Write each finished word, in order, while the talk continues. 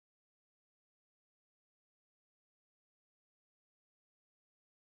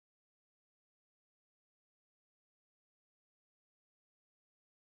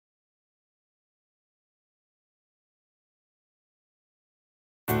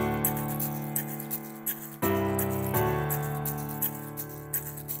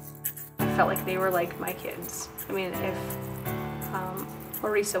felt like they were like my kids. I mean, if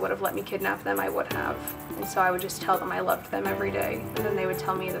Marisa would have let me kidnap them, I would have. And so I would just tell them I loved them every day. And then they would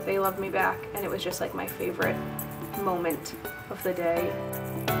tell me that they loved me back. And it was just like my favorite moment of the day.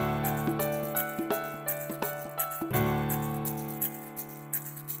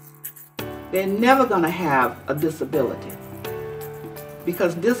 They're never going to have a disability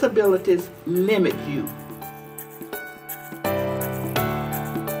because disabilities limit you.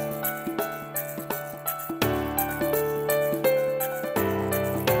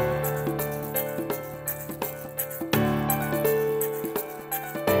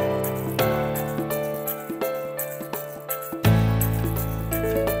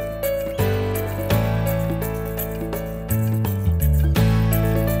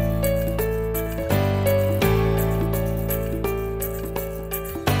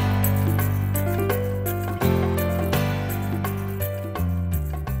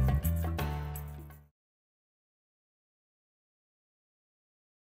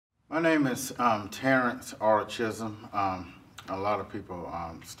 My name is Terrence R. Chisholm. A lot of people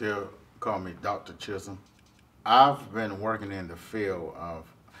still call me Dr. Chisholm. I've been working in the field of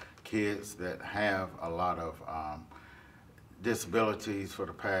kids that have a lot of disabilities for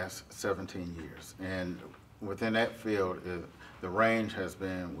the past 17 years. And within that field, the range has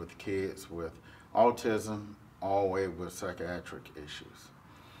been with kids with autism all the way with psychiatric issues.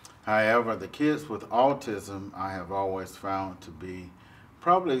 However, the kids with autism I have always found to be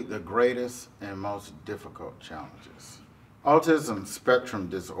probably the greatest and most difficult challenges. Autism spectrum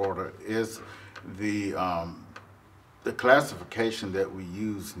disorder is the classification that we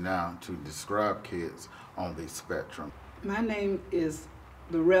use now to describe kids on the spectrum. My name is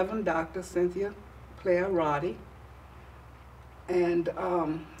the Reverend Dr. Cynthia Player-Roddy, and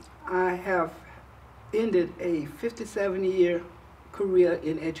I have ended a 57-year career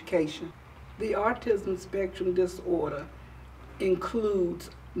in education. The autism spectrum disorder includes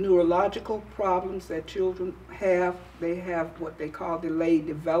neurological problems that children have. They have what they call delayed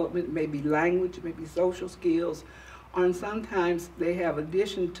development, maybe language, maybe social skills, and sometimes they have,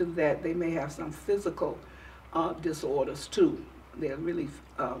 addition to that, they may have some physical disorders too. They're really,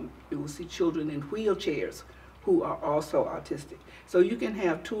 you will see children in wheelchairs who are also autistic. So you can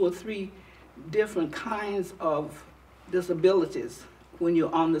have 2 or 3 different kinds of disabilities when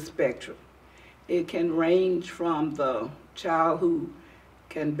you're on the spectrum. It can range from the child who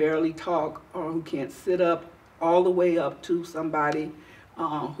can barely talk or who can't sit up, all the way up to somebody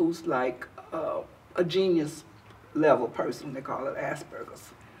who's like a genius level person. They call it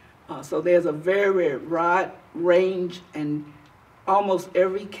Asperger's. So there's a very, very broad range, and almost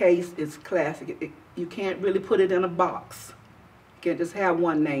every case is classic. You can't really put it in a box. You can't just have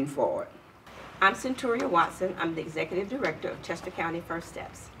one name for it. I'm Centuria Watson. I'm the Executive Director of Chester County First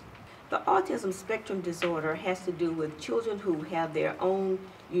Steps. The autism spectrum disorder has to do with children who have their own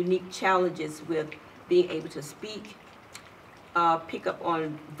unique challenges with being able to speak, pick up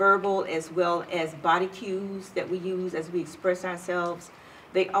on verbal as well as body cues that we use as we express ourselves.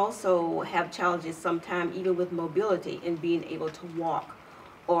 They also have challenges sometimes even with mobility in being able to walk,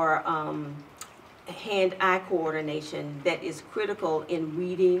 or hand-eye coordination that is critical in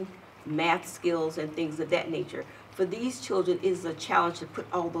reading, math skills, and things of that nature. For these children, it is a challenge to put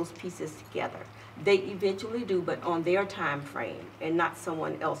all those pieces together. They eventually do, but on their time frame and not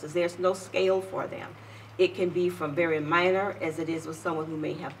someone else's. There's no scale for them. It can be from very minor, as it is with someone who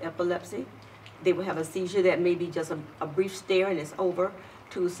may have epilepsy. They will have a seizure that may be just a brief stare and it's over,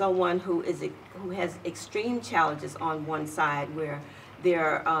 to someone who has extreme challenges on one side, where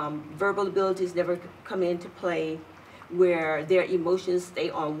their verbal abilities never come into play, where their emotions stay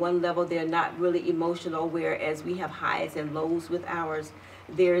on one level. They're not really emotional, whereas we have highs and lows with ours.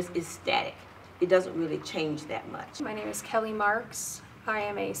 Theirs is static. It doesn't really change that much. My name is Kelly Marks. I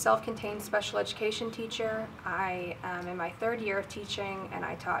am a self-contained special education teacher. I am in my 3rd year of teaching, and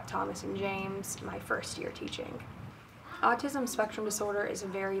I taught Thomas and James my 1st year teaching. Autism spectrum disorder is a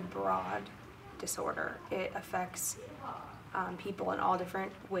very broad disorder. It affects people in all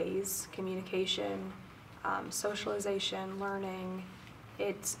different ways: communication, socialization, learning.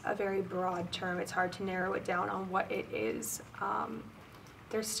 It's a very broad term. It's hard to narrow it down on what it is.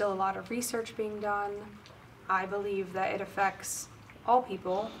 There's still a lot of research being done. I believe that it affects all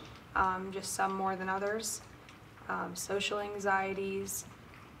people, just some more than others. Social anxieties,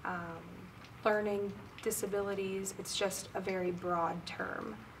 learning disabilities. It's just a very broad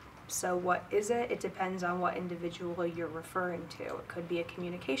term. So what is it? It depends on what individual you're referring to. It could be a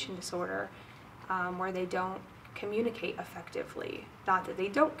communication disorder where they don't communicate effectively. Not that they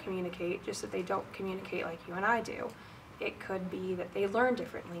don't communicate, just that they don't communicate like you and I do. it could be that they learn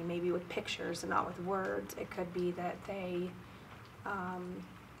differently, maybe with pictures and not with words. It could be that they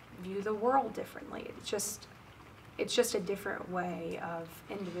view the world differently. It's just a different way of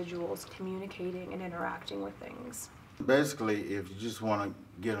individuals communicating and interacting with things. Basically, if you just want to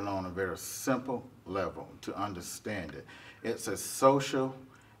get it on a very simple level to understand it, it's a social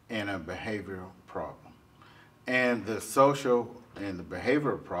and a behavioral problem. And the social and the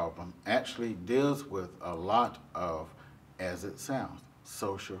behavioral problem actually deals with a lot of, as it sounds,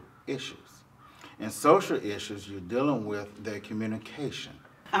 social issues. In social issues, you're dealing with their communication.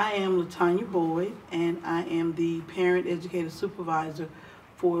 I am LaTanya Boyd, and I am the Parent Educator Supervisor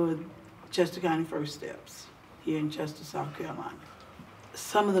for Chester County First Steps here in Chester, South Carolina.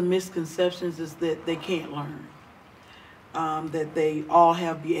 Some of the misconceptions is that they can't learn, that they all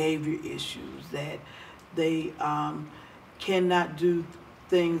have behavior issues, that they cannot do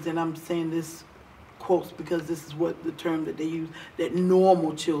things, and I'm saying this quotes because this is what the term that they use, that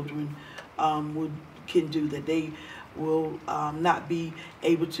normal children can do, that they will not be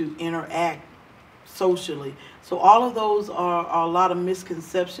able to interact socially. So all of those are a lot of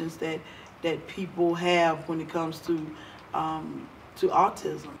misconceptions that people have when it comes to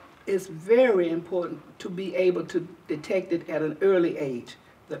autism. It's very important to be able to detect it at an early age.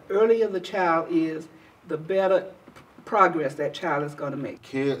 The earlier the child is, the better progress that child is going to make.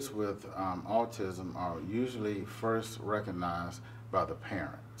 Kids with autism are usually first recognized by the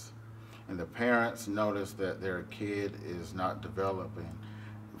parents. And the parents notice that their kid is not developing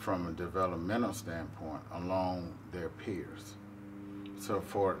from a developmental standpoint along their peers. So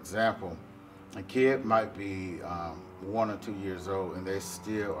for example, a kid might be 1 or 2 years old and they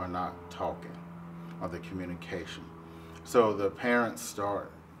still are not talking, or the communication. So the parents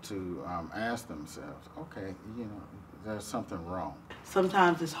start to ask themselves, okay, you know, there's something wrong.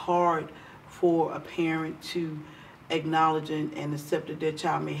 Sometimes it's hard for a parent to acknowledge and accept that their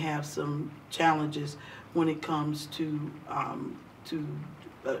child may have some challenges when it comes to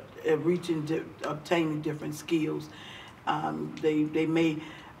obtaining different skills. They may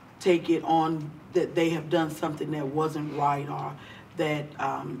take it on that they have done something that wasn't right, or that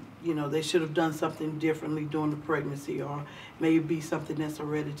you know, they should have done something differently during the pregnancy, or maybe something that's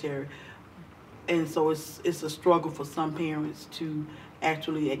hereditary. And so it's a struggle for some parents to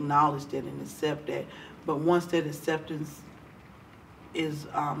actually acknowledge that and accept that. But once that acceptance is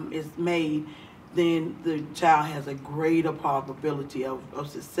made, then the child has a greater probability of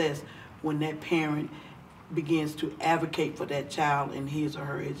success when that parent begins to advocate for that child in his or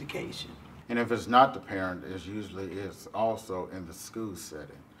her education. And if it's not the parent, it's also in the school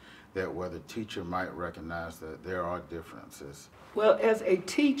setting, that where the teacher might recognize that there are differences. Well, as a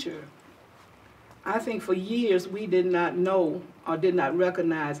teacher, I think for years we did not know or did not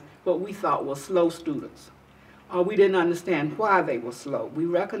recognize what we thought were slow students. Or we didn't understand why they were slow. We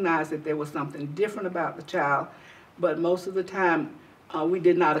recognized that there was something different about the child, but most of the time we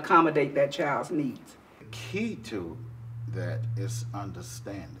did not accommodate that child's needs. The key to that is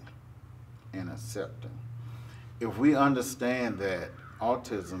understanding and accepting. If we understand that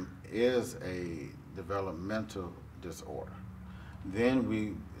autism is a developmental disorder, then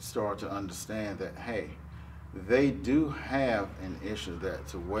we start to understand that, hey, they do have an issue that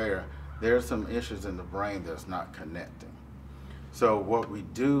to where there are some issues in the brain that's not connecting. So what we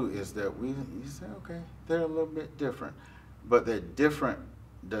do is that you say, okay, they're a little bit different, but they're different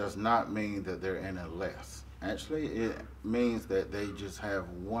does not mean that they're any less. Actually, it means that they just have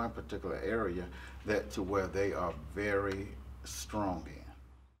one particular area that to where they are very strong in.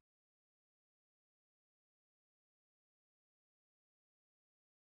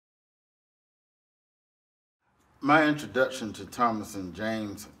 My introduction to Thomas and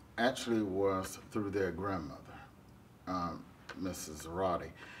James actually was through their grandmother, Mrs.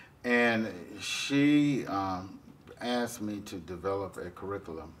 Roddy. And she asked me to develop a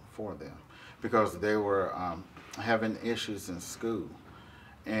curriculum for them because they were having issues in school.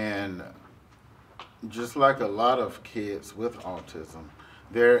 And just like a lot of kids with autism,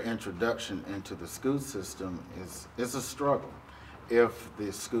 their introduction into the school system is a struggle if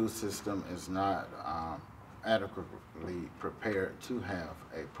the school system is not adequately prepared to have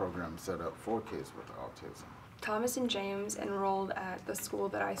a program set up for kids with autism. Thomas and James enrolled at the school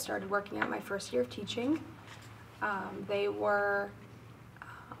that I started working at my first year of teaching. It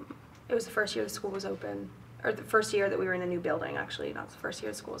was the first year the school was open, or the first year that we were in a new building, actually, not the first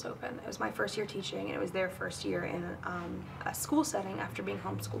year the school was open. It was my first year teaching, and it was their first year in a school setting after being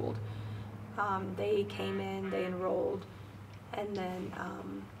homeschooled. They came in, they enrolled, and then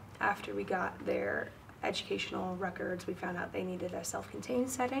after we got their educational records, we found out they needed a self-contained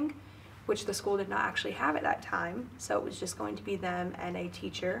setting. which the school did not actually have at that time. So it was just going to be them and a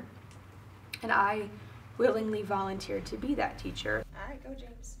teacher. And I willingly volunteered to be that teacher. All right, go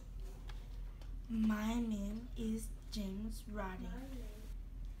James. My name is James Roddy.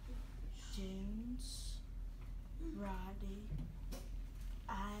 James Roddy.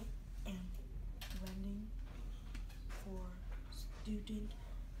 I am running for student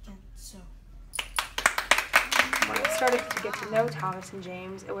council. When I started to get to know Thomas and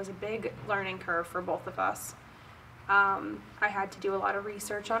James, it was a big learning curve for both of us. I had to do a lot of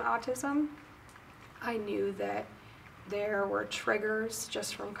research on autism. I knew that there were triggers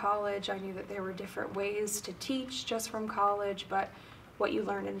just from college. I knew that there were different ways to teach just from college, but what you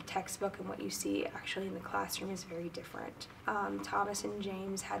learn in the textbook and what you see actually in the classroom is very different. Thomas and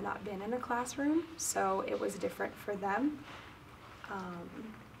James had not been in a classroom, so it was different for them.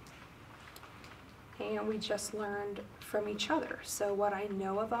 And we just learned from each other. So what I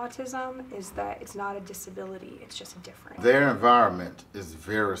know of autism is that it's not a disability, it's just a difference. Their environment is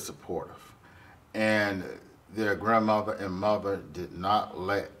very supportive, and their grandmother and mother did not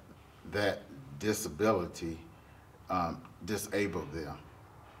let that disability disable them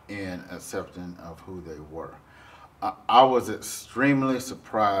in accepting of who they were. I was extremely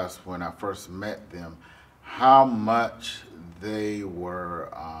surprised when I first met them how much they were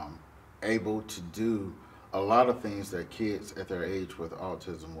able to do a lot of things that kids at their age with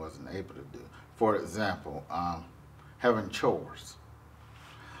autism wasn't able to do. For example, having chores,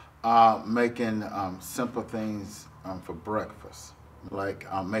 making simple things for breakfast, like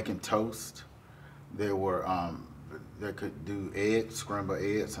making toast. They could do eggs, scrambled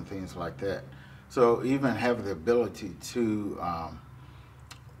eggs and things like that. So even having the ability to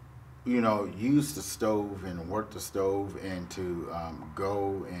use the stove and work the stove and to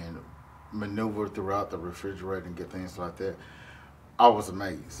go and maneuver throughout the refrigerator and get things like that, I was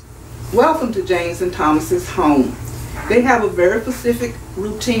amazed. Welcome to James and Thomas's home. They have a very specific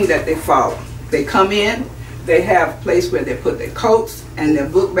routine that they follow. They come in, they have a place where they put their coats and their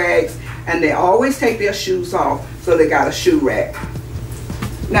book bags, and they always take their shoes off, so they got a shoe rack.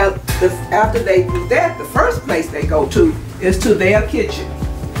 Now, after they do that, the first place they go to is to their kitchen.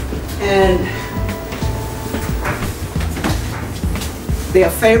 And their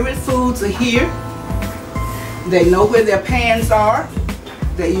favorite foods are here. They know where their pans are.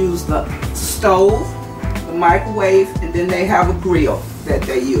 They use the stove, the microwave, and then they have a grill that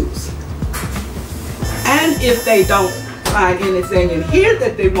they use. And if they don't find anything in here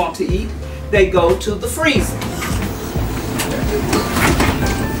that they want to eat, they go to the freezer.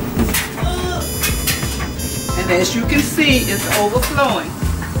 And as you can see, it's overflowing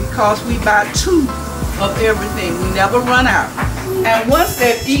because we buy 2 of everything. We never run out. And once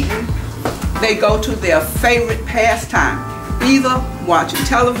they've eaten, they go to their favorite pastime, either watching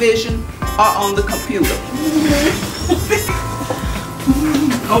television or on the computer.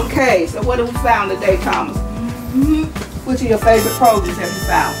 Okay, so what have we found today, Thomas? Which of your favorite programs have you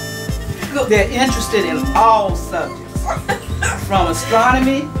found? They're interested in all subjects, from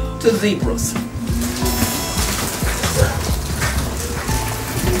astronomy to zebras.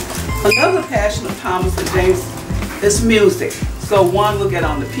 Another passion of Thomas and James is music. So one will get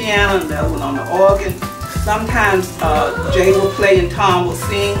on the piano and the other one on the organ. Sometimes Jay will play and Tom will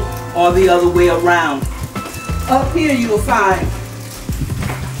sing, or the other way around. Up here you will find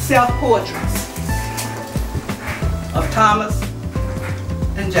self-portraits of Thomas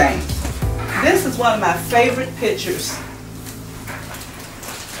and James. This is one of my favorite pictures.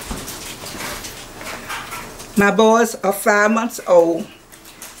 My boys are 5 months old.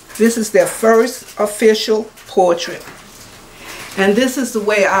 This is their first official portrait. And this is the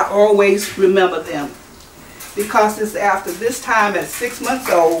way I always remember them, because it's after this time at 6 months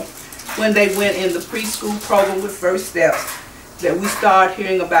old, when they went in the preschool program with First Steps, that we start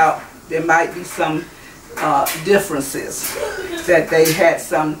hearing about there might be some differences, that they had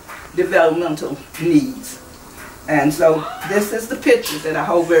some developmental needs. And so this is the picture that I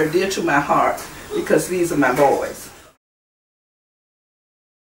hold very dear to my heart, because these are my boys.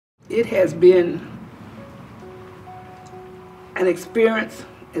 It has been an experience.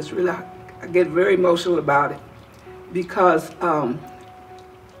 It's really, I get very emotional about it, because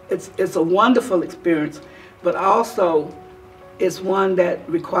it's a wonderful experience, but also it's one that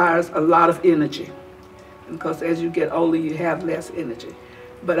requires a lot of energy, because as you get older you have less energy.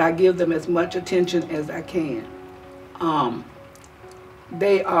 But I give them as much attention as I can.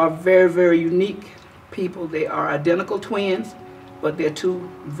 They are very, very unique people. They are identical twins, but they're 2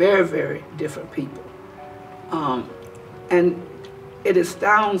 very, very different people. And it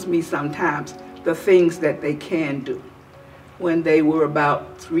astounds me sometimes the things that they can do. when they were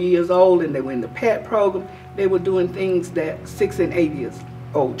about 3 years old and they were in the PET program, they were doing things that 6 and 8 years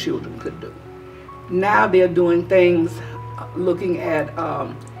old children could do. Now they're doing things looking at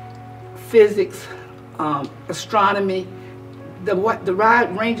physics, astronomy, the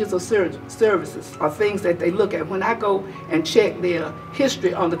wide ranges of services are things that they look at. When I go and check their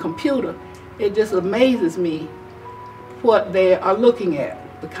history on the computer, it just amazes me what they are looking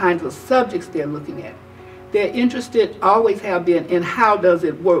at, the kinds of subjects they're looking at. They're interested, always have been, in how does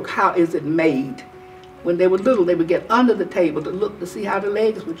it work, how is it made. When they were little, they would get under the table to look to see how the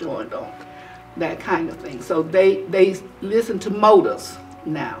legs were joined on, that kind of thing. So they listen to motors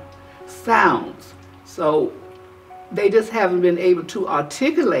now, sounds. So they just haven't been able to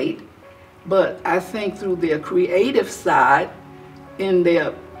articulate, but I think through their creative side, in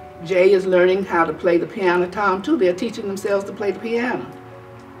their, Jay is learning how to play the piano, Tom too, they're teaching themselves to play the piano.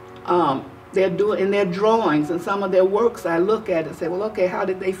 They're doing, in their drawings and some of their works, I look at it and say, well, okay, how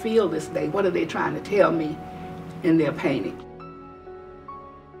did they feel this day? What are they trying to tell me in their painting?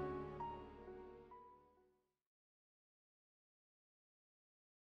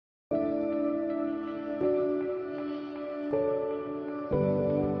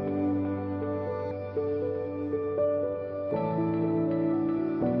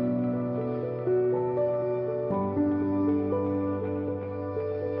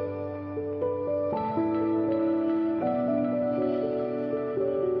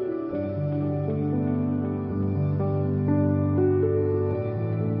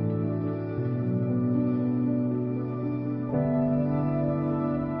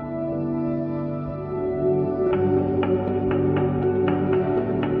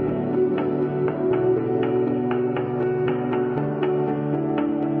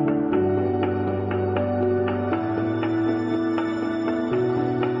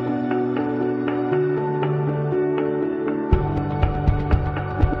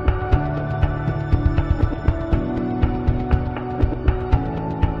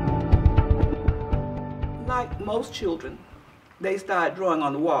 Like most children, they start drawing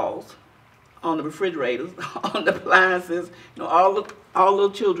on the walls, on the refrigerators, on the appliances. You know, all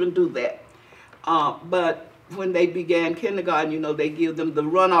little children do that. But when they began kindergarten, you know, they give them the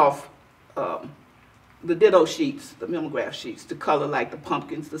runoff, the ditto sheets, the mimeograph sheets to color, like the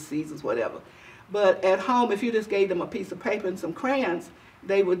pumpkins, the seasons, whatever. But at home, if you just gave them a piece of paper and some crayons,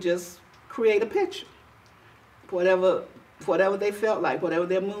 they would just create a picture, whatever they felt like, whatever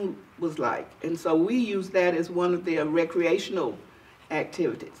their mood was like. And so we use that as one of their recreational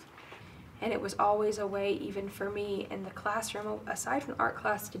activities. And it was always a way, even for me in the classroom, aside from art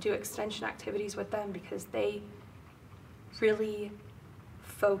class, to do extension activities with them, because they really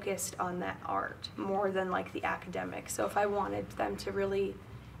focused on that art more than like the academics. So if I wanted them to really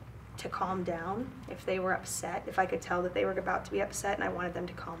calm down, if they were upset, if I could tell that they were about to be upset and I wanted them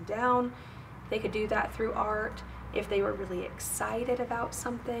to calm down, they could do that through art. If they were really excited about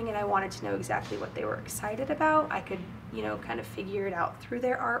something and I wanted to know exactly what they were excited about, I could, you know, kind of figure it out through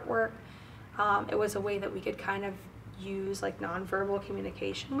their artwork. It was a way that we could kind of use like nonverbal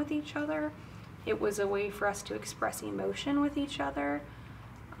communication with each other. It was a way for us to express emotion with each other.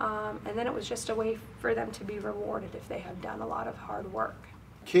 And then it was just a way for them to be rewarded if they have done a lot of hard work.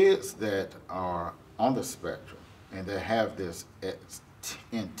 Kids that are on the spectrum and that have this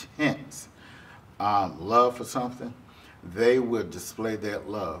intense love for something, they would display that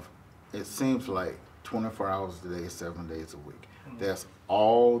love. It seems like 24 hours a day, 7 days a week. That's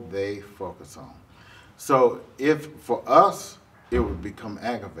all they focus on. So if for us, it would become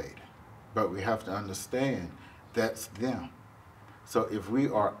aggravating, but we have to understand that's them. So if we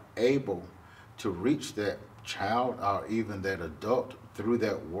are able to reach that child or even that adult through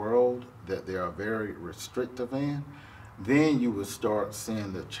that world that they are very restrictive in, then you will start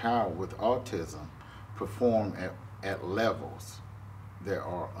seeing the child with autism perform at levels that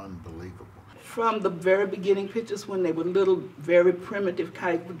are unbelievable. From the very beginning pictures when they were little, very primitive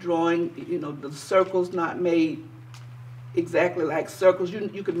type of drawing, you know, the circles not made exactly like circles.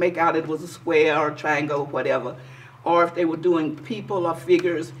 You could make out it was a square or a triangle or whatever. Or if they were doing people or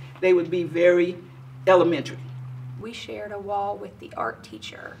figures, they would be very elementary. We shared a wall with the art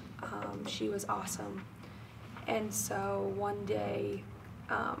teacher. She was awesome. And so one day,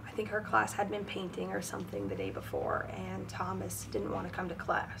 I think her class had been painting or something the day before, and Thomas didn't want to come to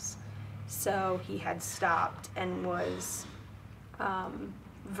class. So he had stopped and was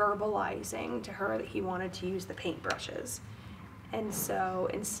verbalizing to her that he wanted to use the paintbrushes. And so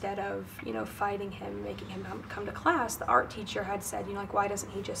instead of, you know, fighting him, making him come to class, the art teacher had said, you know, like, why doesn't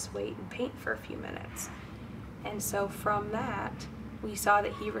he just wait and paint for a few minutes? And so from that, we saw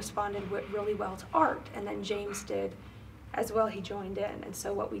that he responded really well to art. And then James did as well, he joined in. And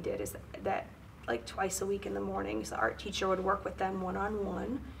so what we did is that like twice a week in the mornings, the art teacher would work with them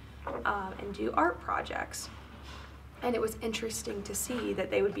one-on-one and do art projects. And it was interesting to see that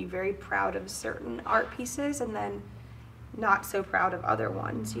they would be very proud of certain art pieces and then not so proud of other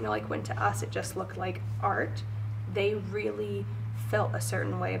ones. You know, like when to us it just looked like art, they really felt a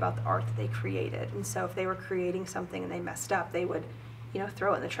certain way about the art that they created. And so if they were creating something and they messed up, they would, you know,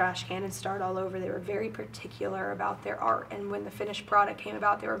 throw it in the trash can and start all over. They were very particular about their art, and when the finished product came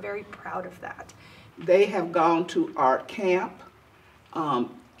about, they were very proud of that. They have gone to art camp.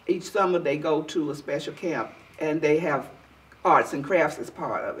 Each summer they go to a special camp, and they have arts and crafts as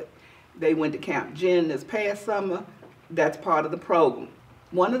part of it. They went to Camp Gin this past summer. That's part of the program.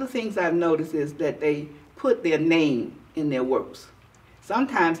 One of the things I've noticed is that they put their name in their works.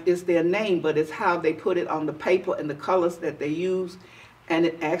 Sometimes it's their name, but it's how they put it on the paper and the colors that they use, and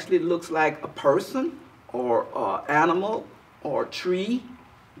it actually looks like a person or an animal or a tree.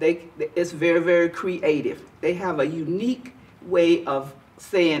 It's very, very creative. They have a unique way of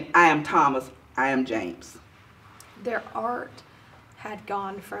saying, I am Thomas, I am James. Their art had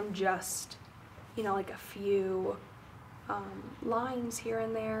gone from just, you know, like a few lines here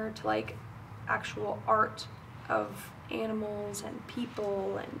and there to like actual art of animals and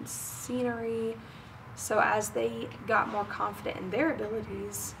people and scenery. So as they got more confident in their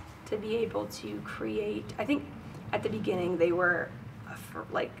abilities to be able to create, I think at the beginning they were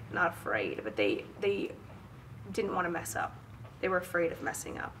like not afraid, but they didn't want to mess up. They were afraid of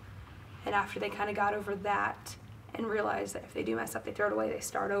messing up. And after they kind of got over that and realized that if they do mess up, they throw it away, they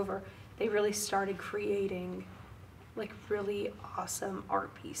start over, they really started creating like really awesome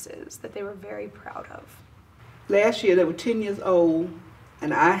art pieces that they were very proud of. Last year they were 10 years old,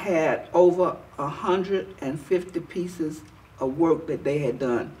 and I had over 150 pieces of work that they had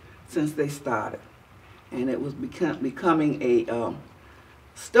done since they started. And it was becoming a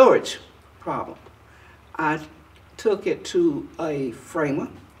storage problem. I took it to a framer.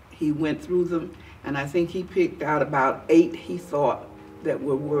 He went through them, and I think he picked out about 8 he thought that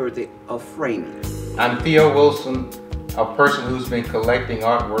were worthy of framing. I'm Theo Wilson, a person who's been collecting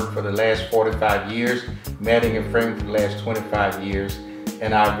artwork for the last 45 years, matting and framing for the last 25 years,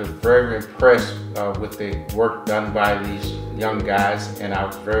 and I was very impressed with the work done by these young guys, and I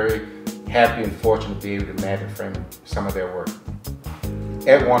was very happy and fortunate to be able to mat and frame some of their work.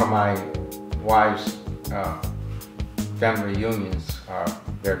 At one of my wife's family reunions,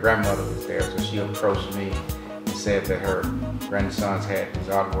 their grandmother was there, so she approached me and said that her grandsons had his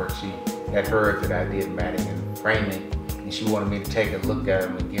artwork. She had heard that I did matting and framing, and she wanted me to take a look at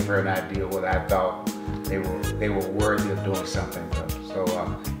them and give her an idea what I thought they were worthy of doing something with. So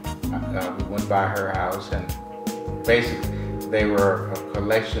we went by her house, and basically they were a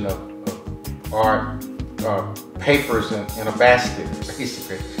collection of art papers in a basket,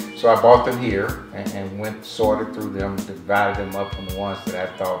 basically. So I bought them here and went sorted through them, divided them up on the ones that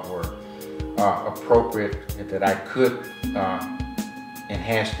I thought were appropriate, that I could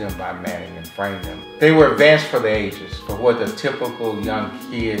enhance them by matting and frame them. They were advanced for their ages, for what a typical young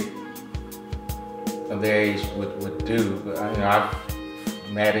kid of their age would do. You know,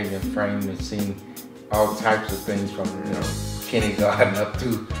 I've matted and framed and seen all types of things from, you know, kindergarten up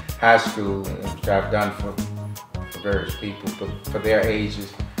to high school, which I've done for various people. But for their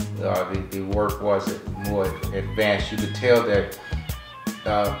ages, the work was more advanced. You could tell that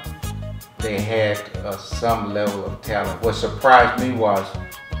they had some level of talent. What surprised me was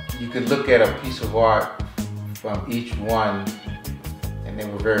you could look at a piece of art from each one and they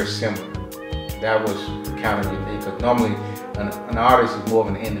were very similar. That was kind of unique, because normally an artist is more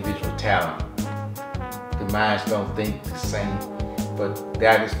of an individual talent. The minds don't think the same, but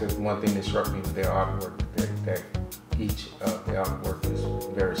that is the one thing that struck me with their artwork, that each of the artwork is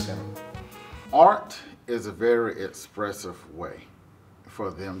very similar. Art is a very expressive way for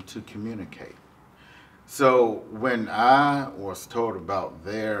them to communicate. So when I was told about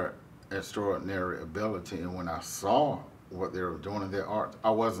their extraordinary ability, and when I saw what they were doing in their art, I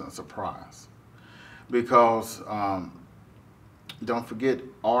wasn't surprised. Because don't forget,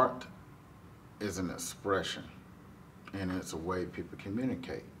 art is an expression, and it's a way people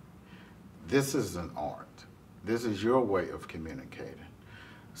communicate. This is an art. This is your way of communicating.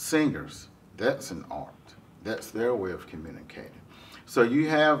 Singers, that's an art. That's their way of communicating. So you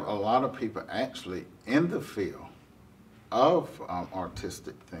have a lot of people actually in the field of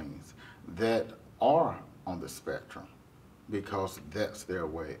artistic things that are on the spectrum, because that's their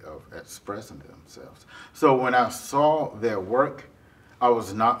way of expressing themselves. So when I saw their work, I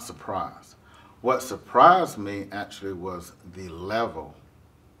was not surprised. What surprised me actually was the level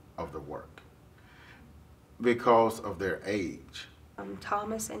of the work. because of their age.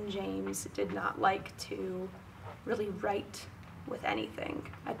 Thomas and James did not like to really write with anything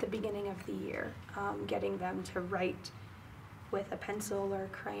at the beginning of the year. Getting them to write with a pencil or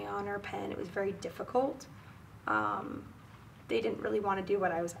crayon or pen, it was very difficult. They didn't really want to do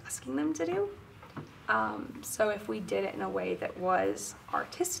what I was asking them to do. So if we did it in a way that was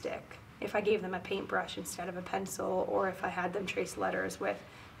artistic, if I gave them a paintbrush instead of a pencil, or if I had them trace letters with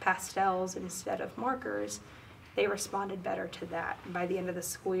pastels instead of markers, they responded better to that. By the end of the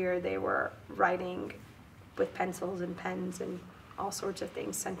school year, they were writing with pencils and pens and all sorts of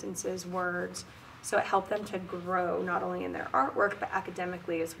things, sentences, words. So it helped them to grow not only in their artwork, but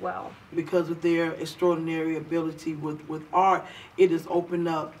academically as well. Because of their extraordinary ability with art, it has opened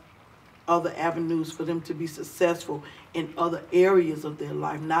up other avenues for them to be successful in other areas of their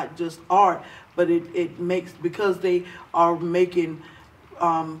life, not just art, but it makes, because they are making,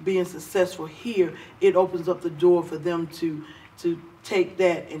 being successful here, it opens up the door for them to take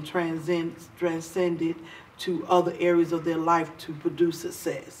that and transcend it to other areas of their life to produce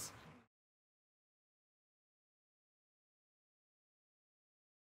success.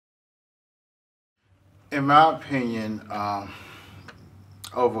 In my opinion,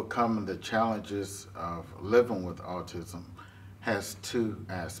 overcoming the challenges of living with autism has two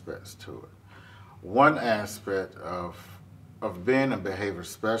aspects to it. One aspect of being a behavior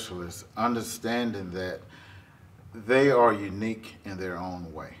specialist, understanding that they are unique in their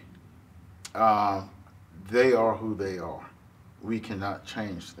own way. They are who they are. We cannot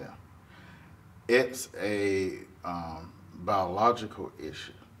change them. It's a biological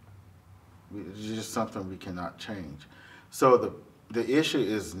issue. It's just something we cannot change. So the issue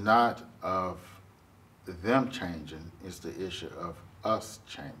is not of them changing, it's the issue of us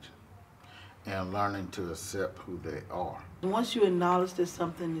changing and learning to accept who they are. Once you acknowledge that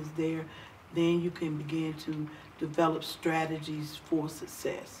something is there, then you can begin to develop strategies for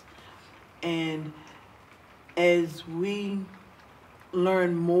success. And as we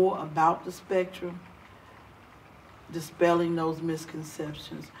learn more about the spectrum, dispelling those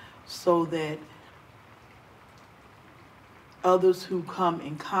misconceptions so that others who come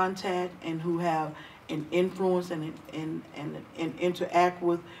in contact and who have an influence and interact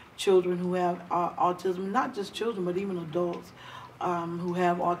with children who have autism, not just children, but even adults who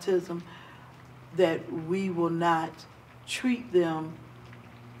have autism, that we will not treat them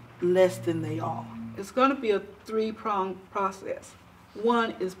less than they are. It's going to be a three-pronged process.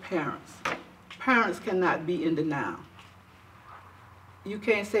 One is parents. Parents cannot be in denial. You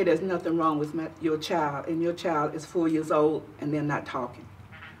can't say there's nothing wrong with your child, and your child is 4 years old and they're not talking.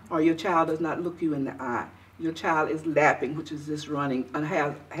 Or your child does not look you in the eye. Your child is lapping, which is just running, and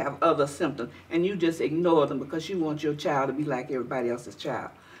have other symptoms, and you just ignore them because you want your child to be like everybody else's child.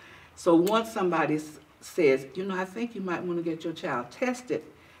 So once somebody says, you know, I think you might want to get your child tested,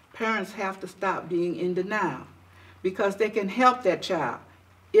 parents have to stop being in denial, because they can help that child.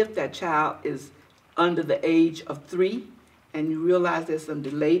 If that child is under the age of 3 and you realize there's some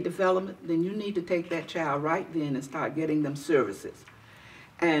delayed development, then you need to take that child right then and start getting them services.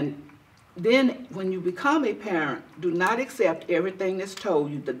 And then when you become a parent, do not accept everything that's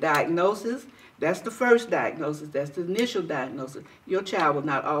told you. The diagnosis, that's the first diagnosis, that's the initial diagnosis. Your child will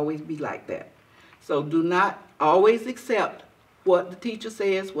not always be like that. So do not always accept what the teacher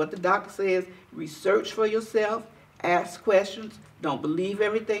says, what the doctor says. Research for yourself, ask questions, don't believe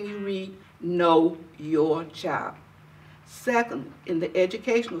everything you read, know your child. Second, in the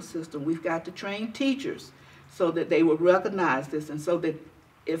educational system, we've got to train teachers so that they will recognize this, and so that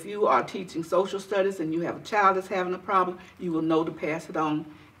if you are teaching social studies and you have a child that's having a problem, you will know to pass it on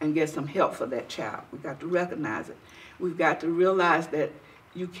and get some help for that child. We've got to recognize it. We've got to realize that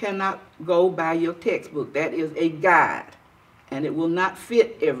you cannot go by your textbook. That is a guide, and it will not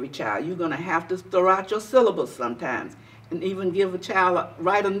fit every child. You're going to have to throw out your syllabus sometimes, and even give a child,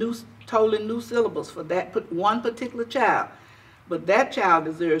 write a totally new syllabus for that one particular child. But that child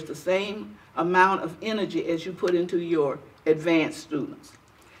deserves the same amount of energy as you put into your advanced students.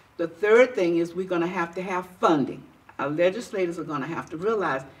 The third thing is we're going to have funding. Our legislators are going to have to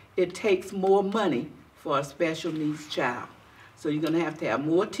realize it takes more money for a special needs child. So you're going to have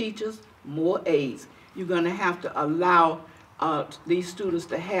more teachers, more aides. You're going to have to allow these students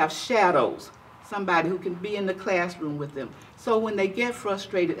to have shadows, somebody who can be in the classroom with them. So when they get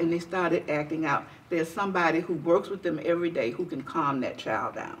frustrated and they started acting out, there's somebody who works with them every day who can calm that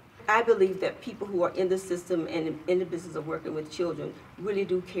child down. I believe that people who are in the system and in the business of working with children really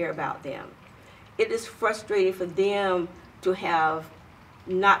do care about them. It is frustrating for them to have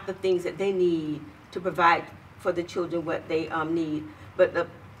not the things that they need to provide for the children what they need, but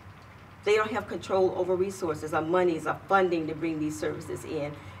they don't have control over resources or monies or funding to bring these services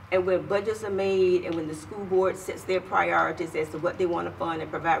in. And when budgets are made and when the school board sets their priorities as to what they want to fund and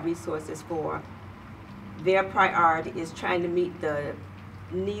provide resources for, their priority is trying to meet the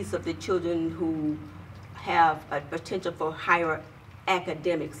needs of the children who have a potential for higher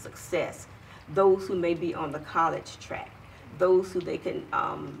academic success, those who may be on the college track, those who they can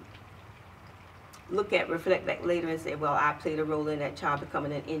look at, reflect back later and say, well, I played a role in that child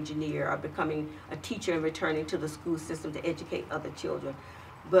becoming an engineer or becoming a teacher and returning to the school system to educate other children.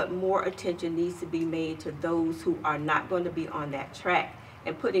 But more attention needs to be made to those who are not going to be on that track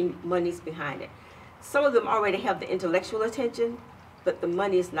and putting monies behind it. Some of them already have the intellectual attention, but the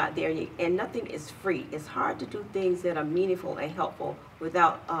money is not there, and nothing is free. It's hard to do things that are meaningful and helpful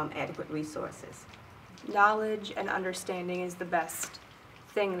without adequate resources. Knowledge and understanding is the best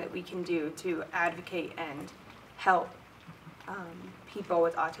thing that we can do to advocate and help people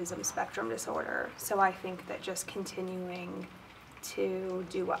with autism spectrum disorder. So I think that just continuing to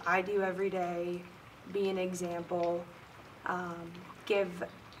do what I do every day, be an example, give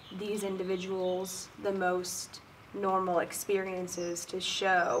these individuals the most normal experiences to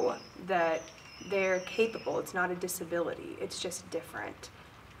show that they're capable. It's not a disability, it's just different.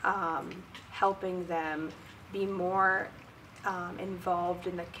 Helping them be more involved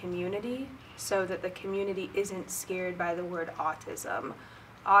in the community so that the community isn't scared by the word autism.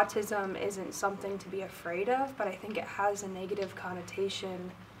 Autism isn't something to be afraid of, but I think it has a negative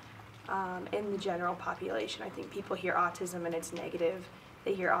connotation in the general population. I think people hear autism and it's negative.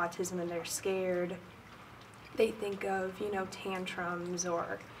 They hear autism and they're scared. They think of, you know, tantrums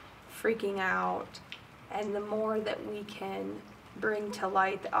or freaking out. And the more that we can bring to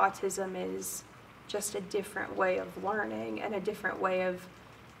light that autism is just a different way of learning and a different way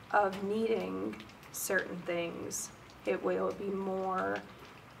of needing certain things, it will be more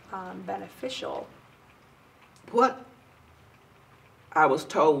beneficial. What I was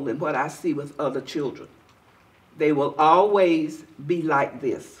told and what I see with other children, they will always be like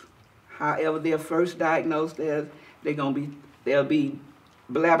this. However they're first diagnosed as, they'll be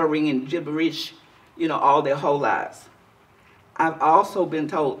blabbering and gibberish, you know, all their whole lives. I've also been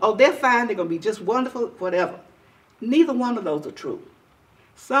told, oh, they're fine, they're going to be just wonderful, whatever. Neither one of those are true.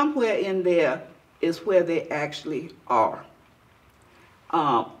 Somewhere in there is where they actually are.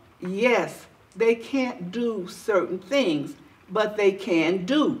 Yes, they can't do certain things, but they can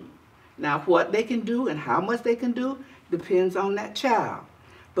do. Now, what they can do and how much they can do depends on that child.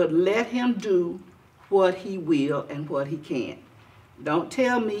 But let him do what he will and what he can. Don't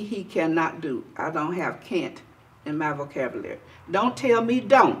tell me he cannot do. I don't have can't in my vocabulary. Don't tell me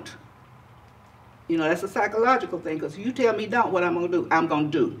don't. You know, that's a psychological thing, because you tell me don't, what I'm going to do, I'm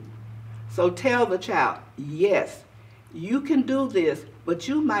going to do. So tell the child, yes, you can do this, but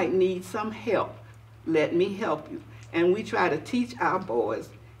you might need some help. Let me help you. And we try to teach our boys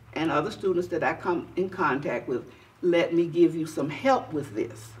and other students that I come in contact with, let me give you some help with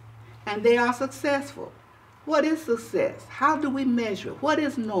this. And they are successful. What is success? How do we measure? What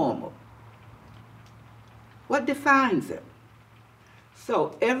is normal? What defines it?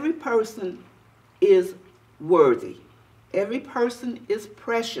 So every person is worthy. Every person is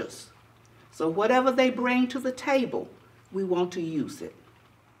precious. So whatever they bring to the table, we want to use it.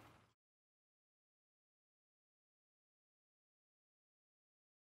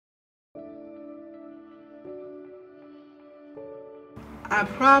 I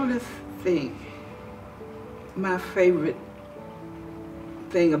probably think my favorite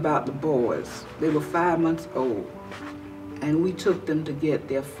thing about the boys, they were 5 months old, and we took them to get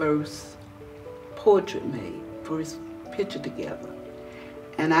their first portrait made, first picture together.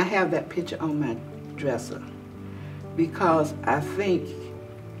 And I have that picture on my dresser because I think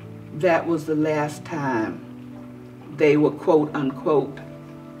that was the last time they were, quote unquote,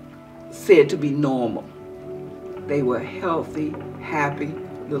 said to be normal. They were healthy, happy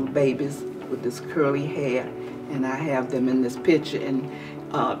little babies with this curly hair, and I have them in this picture, and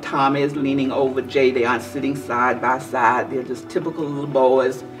Tommy is leaning over Jay. They aren't sitting side by side. They're just typical little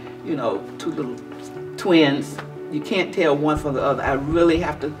boys, you know, two little twins. You can't tell one from the other. I really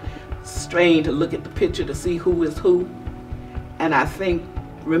have to strain to look at the picture to see who is who. And I think,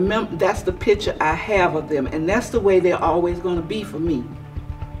 remember, that's the picture I have of them, and that's the way they're always going to be for me.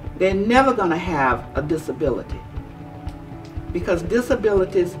 They're never going to have a disability, because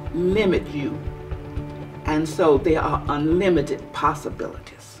disabilities limit you, and so there are unlimited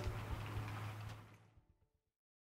possibilities.